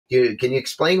Can you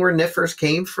explain where NFIRS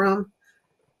came from?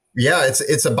 Yeah,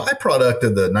 it's a byproduct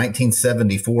of the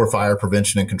 1974 Fire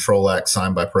Prevention and Control Act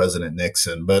signed by President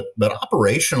Nixon. But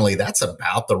operationally, that's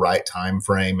about the right time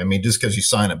frame. I mean, just because you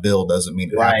sign a bill doesn't mean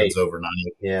it happens overnight.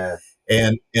 Yeah.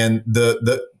 And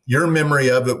the your memory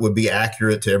of it would be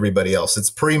accurate to everybody else. It's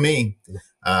pre-me.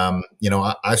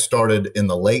 I started in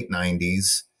the late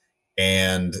 90s,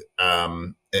 and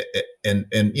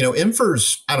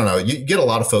NFIRS, I don't know, you get a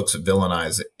lot of folks that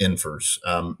villainize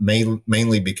NFIRS,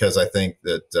 mainly because I think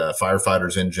that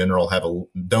firefighters in general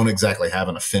don't exactly have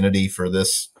an affinity for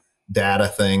this data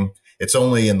thing. It's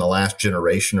only in the last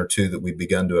generation or two that we've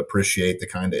begun to appreciate the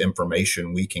kind of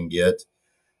information we can get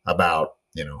about,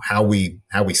 how we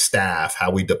staff,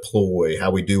 how we deploy, how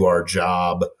we do our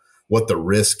job, what the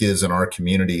risk is in our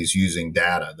communities using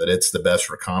data, that it's the best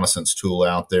reconnaissance tool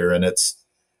out there. And it's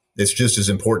just as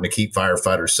important to keep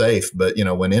firefighters safe. But,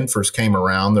 when NFIRS came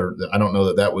around, I don't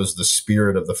know that was the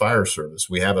spirit of the fire service.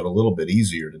 We have it a little bit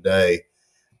easier today.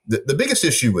 The biggest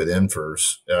issue with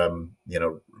NFIRS,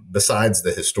 besides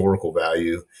the historical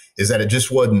value, is that it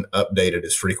just wasn't updated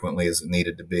as frequently as it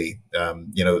needed to be.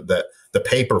 That the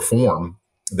paper form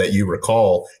that you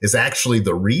recall is actually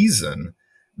the reason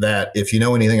that if you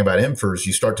know anything about NFIRS,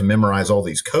 you start to memorize all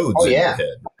these codes in your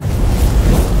head.